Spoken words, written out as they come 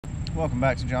Welcome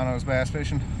back to John O's Bass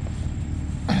Fishing.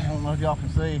 I don't know if y'all can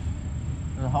see,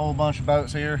 there's a whole bunch of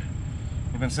boats here.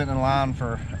 We've been sitting in line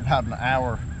for about an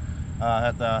hour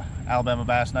at the Alabama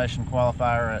Bass Nation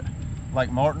qualifier at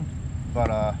Lake Martin, but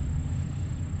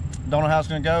don't know how it's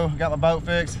gonna go. Got my boat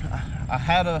fixed. I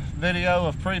had a video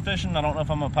of pre-fishing. I don't know if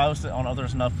I'm gonna post it. I don't know if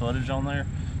there's enough footage on there,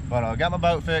 but got my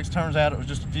boat fixed. Turns out it was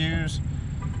just a fuse,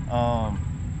 a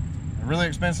really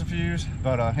expensive fuse,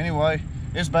 but anyway,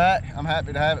 it's back. I'm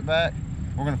happy to have it back.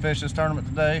 We're gonna fish this tournament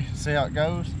today, see how it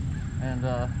goes, and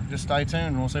just stay tuned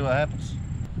and we'll see what happens.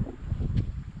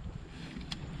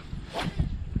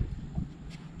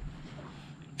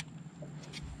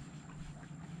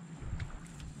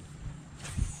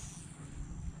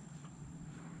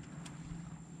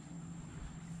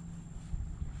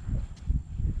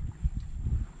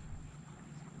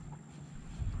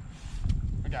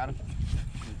 I got him.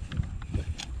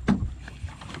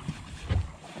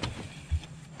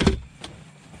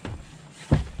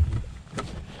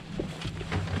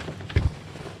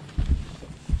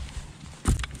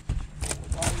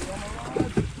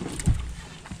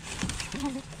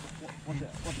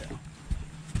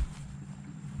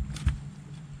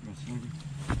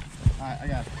 Alright, I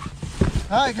got it.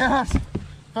 Alright guys,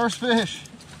 first fish.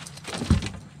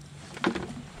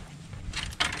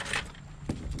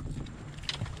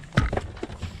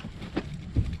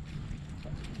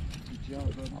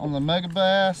 On the Mega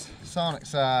Bass Sonic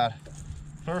side.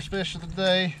 First fish of the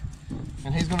day,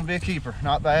 and he's gonna be a keeper.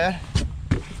 Not bad.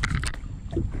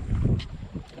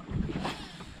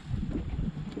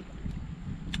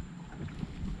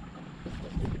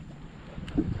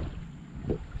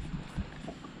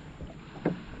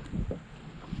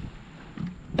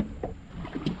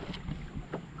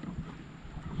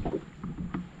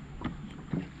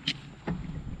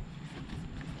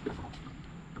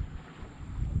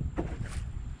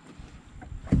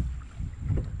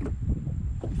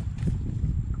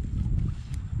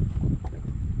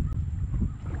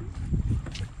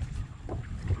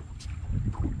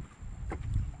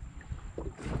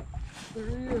 There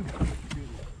he is.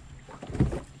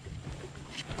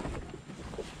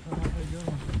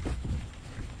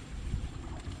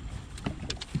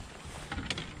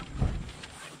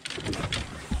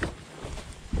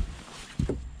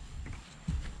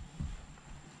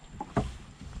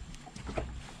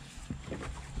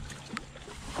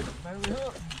 Baby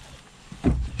hook.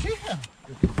 Yeah.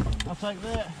 I'll take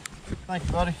that. Thank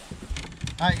you, buddy.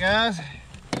 All right, guys.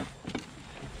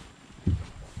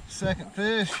 Second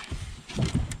fish.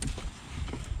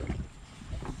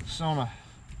 It's on a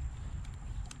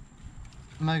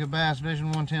Mega Bass Vision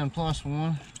 110 plus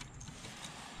one.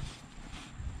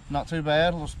 Not too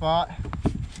bad, little spot.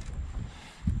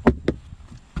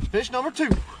 Fish number 2.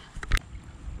 I'm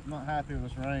not happy with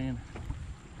this rain.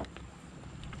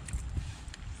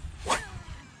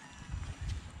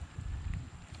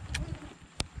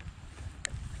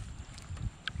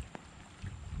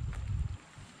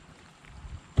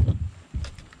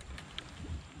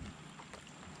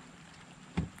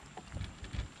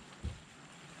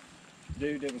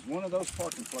 Dude, there was one of those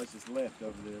parking places left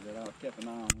over there that I kept an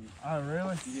eye on. Oh,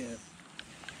 really? Yes.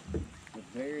 The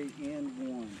very end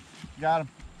one. Got him.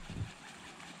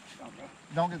 Okay.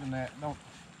 Don't get the net.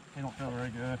 He don't feel very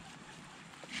good.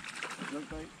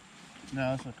 Jerkbait?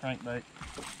 No, it's a crankbait.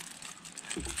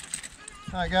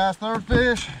 All right, guys, third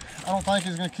fish. I don't think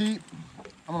he's gonna keep.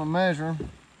 I'm gonna measure him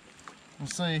and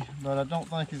see, but I don't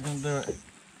think he's gonna do it.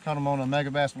 Caught him on a Mega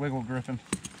Bass Wiggle Griffin.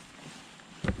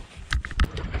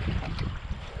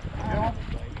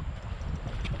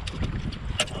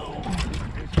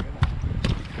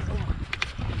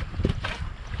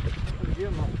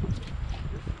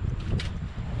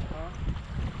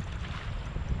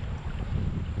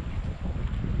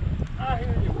 I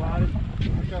hear you, Whitey.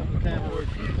 Look up the camera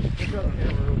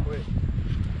real quick.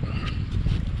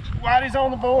 Whitey's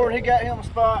on the board. He got him a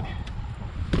spot. Hell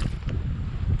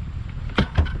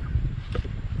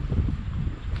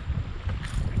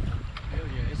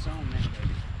yeah, it's on that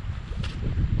baby.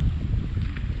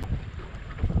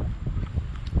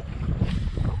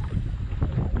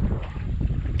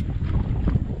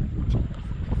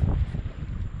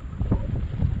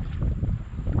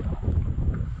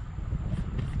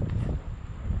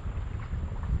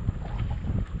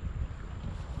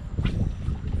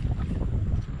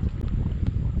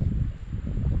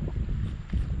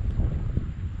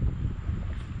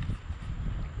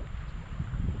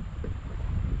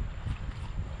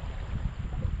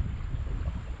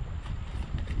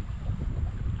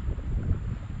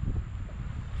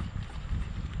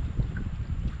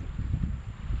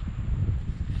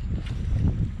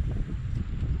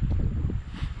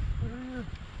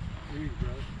 There you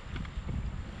go.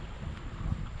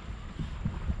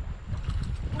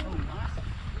 Oh, nice.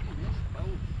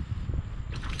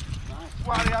 Nice.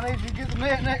 Whitey, I need you to get the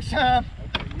net next time.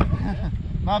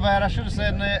 My bad, I should have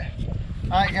said net.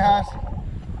 Alright guys,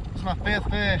 it's my 5th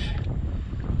fish.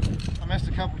 I missed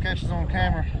a couple catches on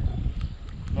camera,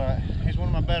 but he's one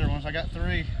of my better ones. I got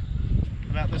 3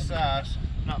 about this size.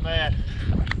 Not bad.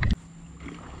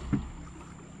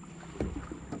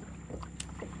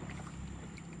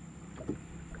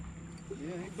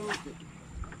 Yeah, he bumped it.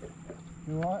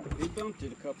 You what? He bumped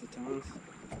it a couple of times.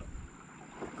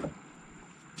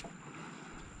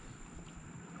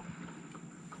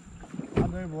 I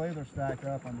do believe they're stacked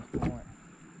up on this point.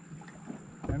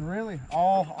 And really,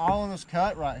 all in this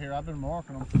cut right here, I've been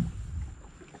marking them.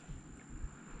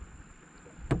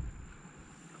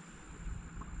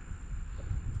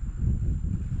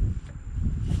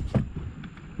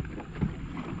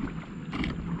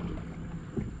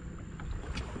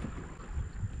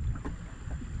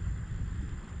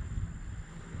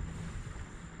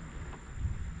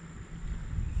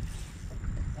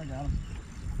 I got him.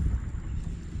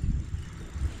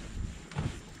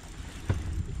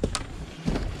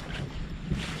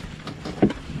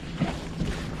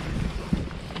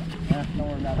 Yeah, don't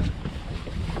worry about it.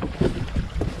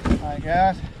 Alright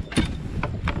guys,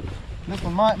 this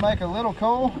one might make a little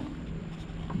cool.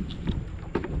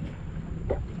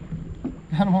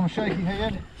 Got him on a shaky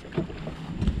head.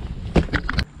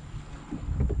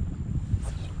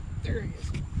 There he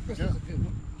is. This is a good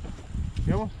one.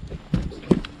 Good one?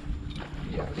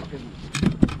 Yeah, that's a good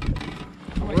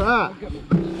one. Right. Good one.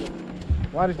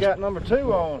 Whitey's got number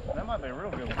 2 on. That might be a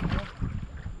real good one.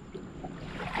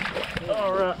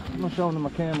 Alright, I'm gonna show him to my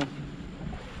camera.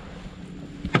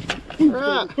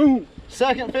 Alright, Boom.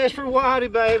 2nd fish for Whitey,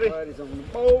 baby. Whitey's on the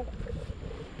boat.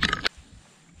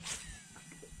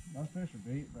 Those fish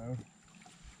are deep, though.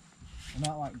 They're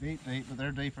not like deep, but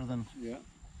they're deeper than. Yeah.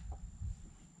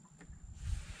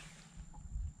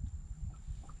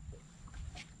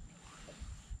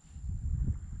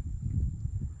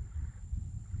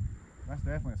 That's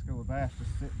definitely a school of bass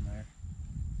just sitting there.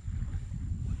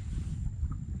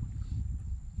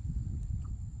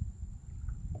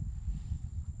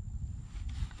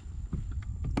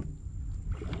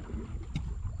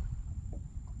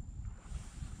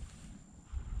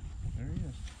 There he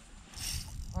is.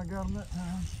 I got him that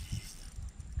time.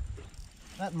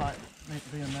 That might need to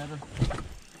be a netter.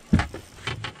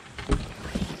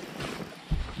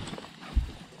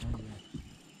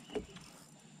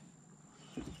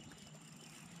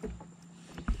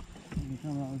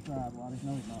 Coming on the side, Whitey.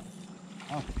 No, he's not.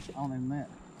 Oh, I don't even net.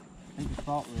 He just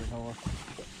fought really hard.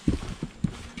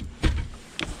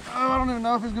 Oh, I don't even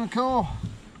know if he's gonna cool.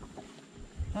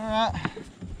 Alright.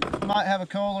 Might have a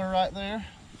cooler right there.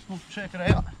 Let's go check it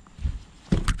out.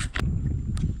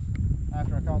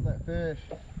 After I caught that fish,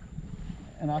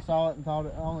 and I saw it and thought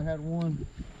it only had 1.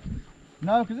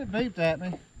 No, because it beeped at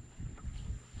me.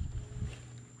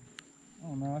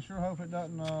 Oh no, I sure hope it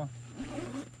doesn't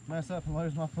mess up and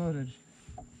lose my footage.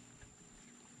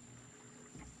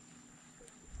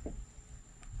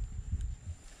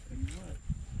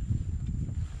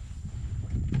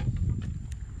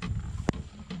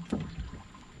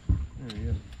 There he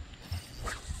is.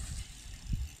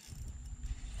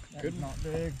 That's Good. not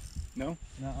big. No?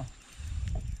 No.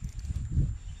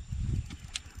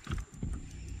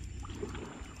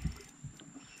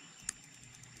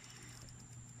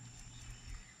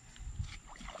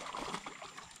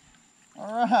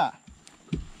 All right.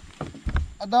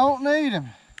 I don't need him.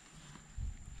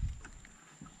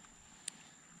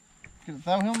 Could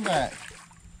throw him back.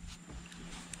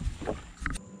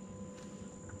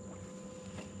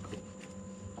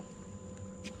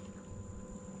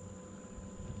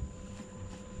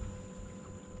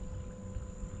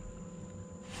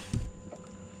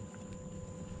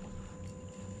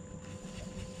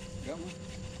 Got one?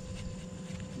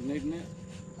 You needing it?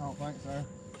 I don't think so.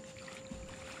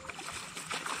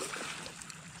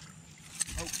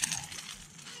 Oh.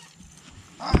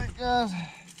 Alright guys.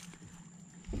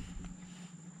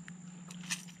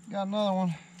 Got another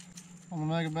one on the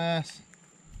Mega Bass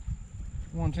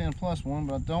 110 plus one,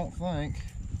 but I don't think.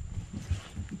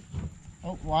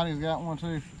 Oh, Whitey's got one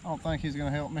too. I don't think he's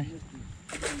gonna help me.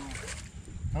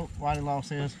 Oh, Whitey lost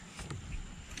his.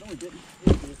 No, he didn't.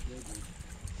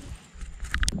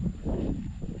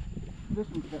 This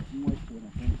one's got some weight to it, I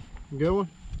think. Good one?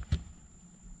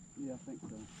 Yeah, I think so.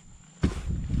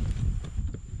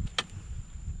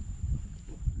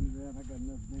 Do that, I got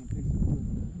another damn piece of wood.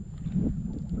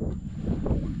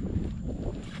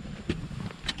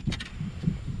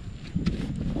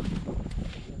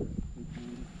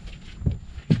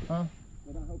 Huh?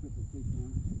 But I hope it's a 6-1.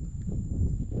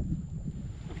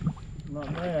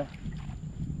 Not bad.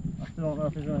 I still don't know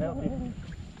if he's gonna help you.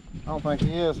 I don't think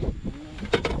he is.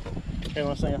 Okay,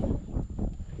 let's see him.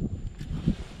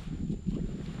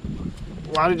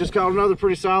 Whitey just caught another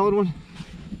pretty solid one.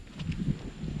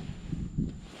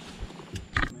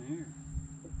 Here.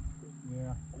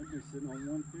 Yeah. I'd be sitting on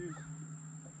one fish.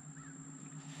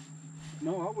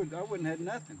 No, I wouldn't have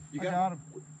nothing. You got him.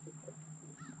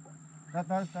 That's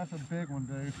a big one,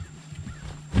 dude.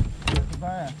 It's a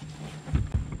bass.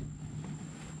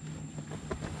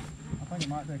 I think it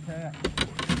might be a cat.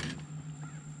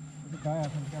 It's a bass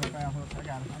and it's got a foul hook. I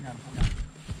got him.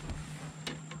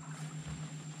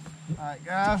 Alright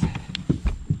guys.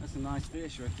 That's a nice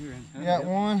fish right there. I got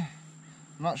one.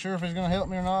 I'm not sure if he's gonna help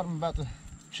me or not. I'm about to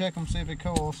check him, see if he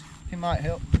calls. He might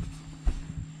help.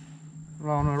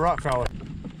 We're on a rock crawler.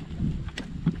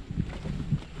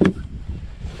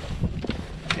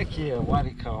 Heck yeah,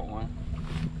 Whitey caught one.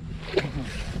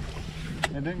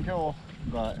 It didn't call,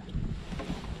 but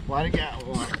Whitey got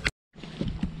one.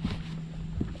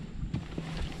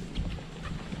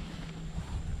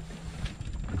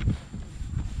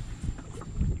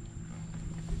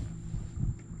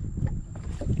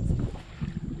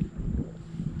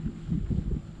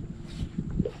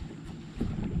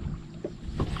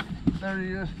 There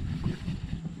he is.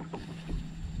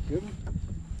 Good one?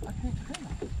 I can't tell.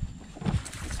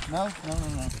 No.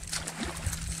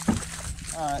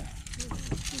 Alright.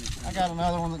 I got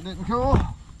another one that didn't call.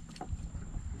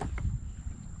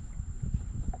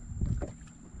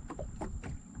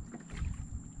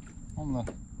 On the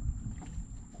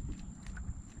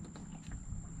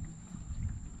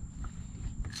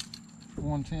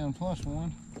 110 plus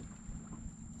one.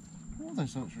 Why are they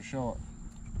so extra short?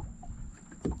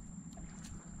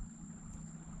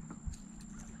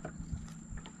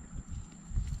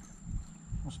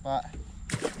 Spot.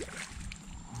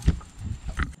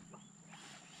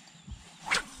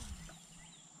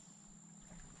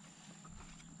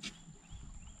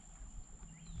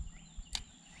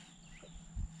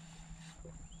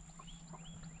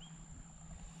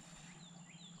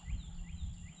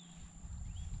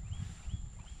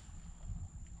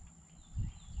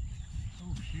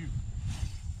 Oh shoot.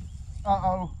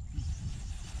 Uh-oh.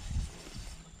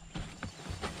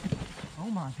 Oh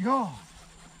my God.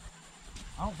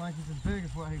 I don't think he's as big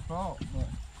as what he thought, but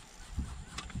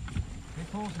he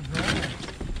pulls his drag.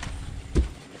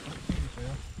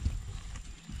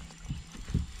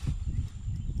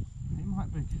 He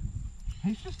might be.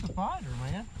 He's just a fighter,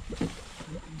 man. I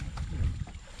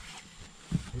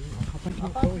think he'll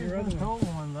pull your other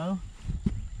one, though.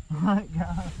 Alright,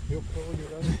 guys. He'll pull your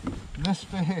other one. This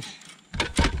fish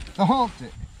thumped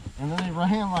it, and then he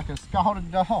ran like a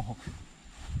scalded dog.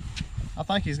 I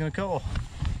think he's gonna call.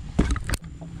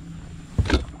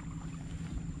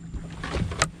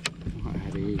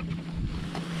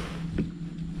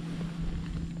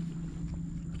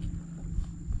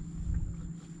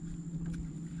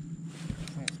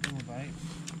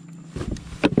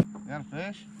 Got a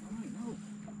fish? I don't know. I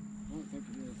don't think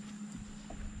it is.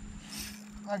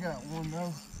 I got one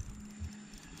though.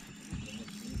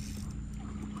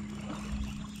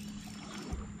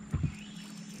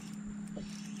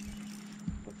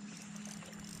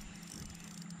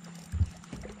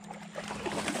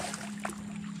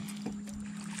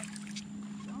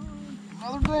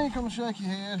 Another dink on the shaky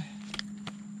head.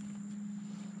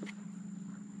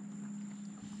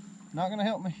 Not gonna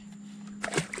help me.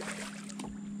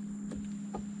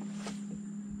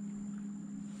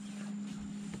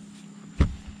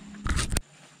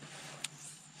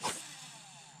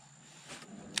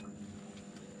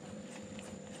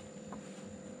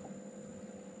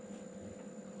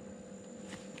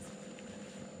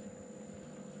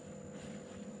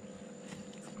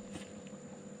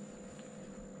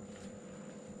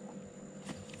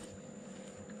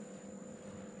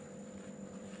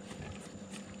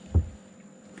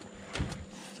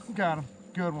 Got him.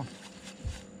 Good one.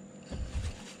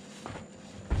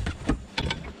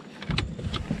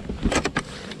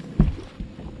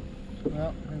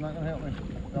 Well, he's not gonna help me.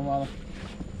 Don't bother.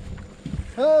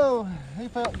 Oh, he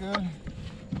felt good.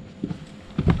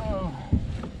 Oh.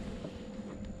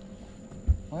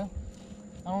 Well,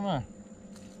 I don't know.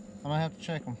 I might have to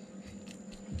check him.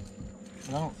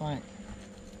 But I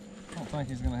don't think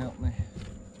he's gonna help me.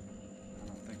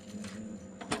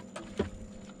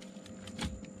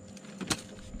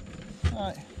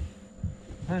 Alright,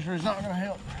 pretty sure he's not gonna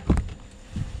help.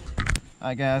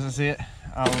 Alright guys, that's it.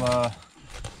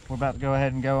 We're about to go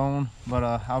ahead and go on, but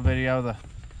I'll video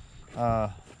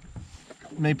the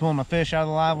me pulling my fish out of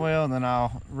the live well, and then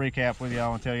I'll recap with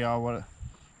y'all and tell y'all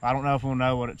I don't know if we'll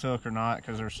know what it took or not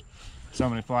because there's so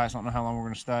many flights. I don't know how long we're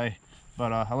gonna stay,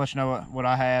 but I'll let you know what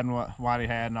I had and what Whitey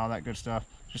had and all that good stuff.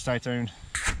 Just stay tuned.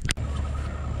 I'm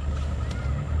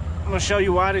gonna show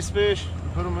you Whitey's fish,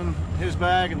 put them in his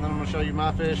bag, and then I'm gonna show you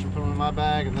my fish and put them in my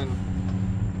bag, and then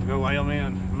we'll go weigh them in.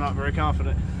 I'm not very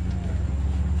confident.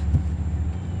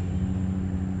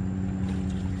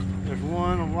 There's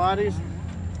one of Whitey's.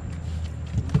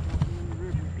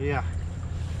 Yeah.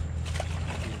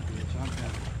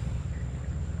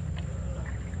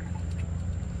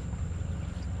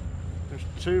 There's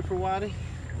two for Whitey.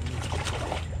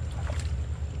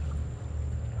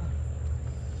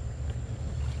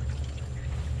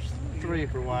 Three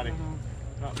for Whitey.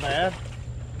 Not bad.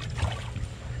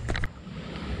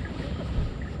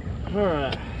 All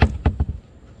right.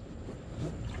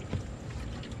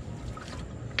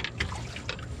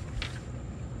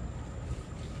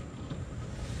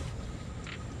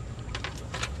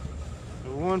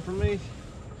 So one for me.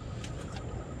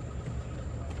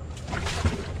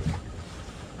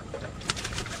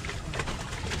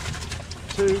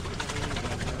 Two.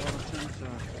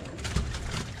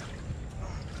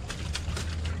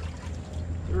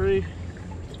 Three.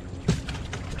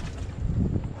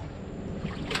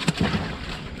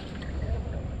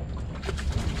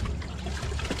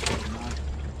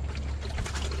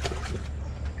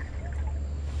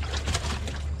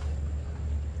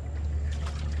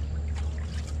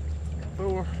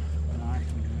 Four.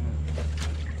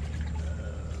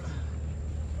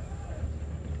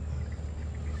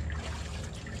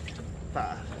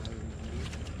 Five.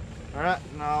 All right,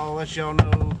 and I'll let y'all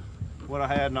know what I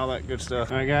had and all that good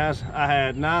stuff. All right, guys, I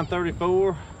had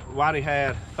 934. Whitey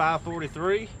had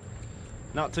 543.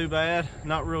 Not too bad,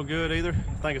 not real good either.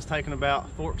 I think it's taking about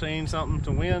 14 something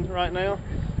to win right now.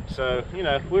 So, you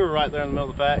know, we were right there in the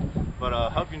middle of the pack. But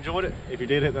hope you enjoyed it. If you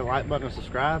did, hit that like button and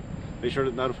subscribe. Be sure to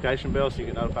hit the notification bell so you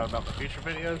get notified about my future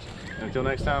videos. And until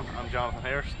next time, I'm Jonathan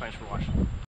Harris. Thanks for watching.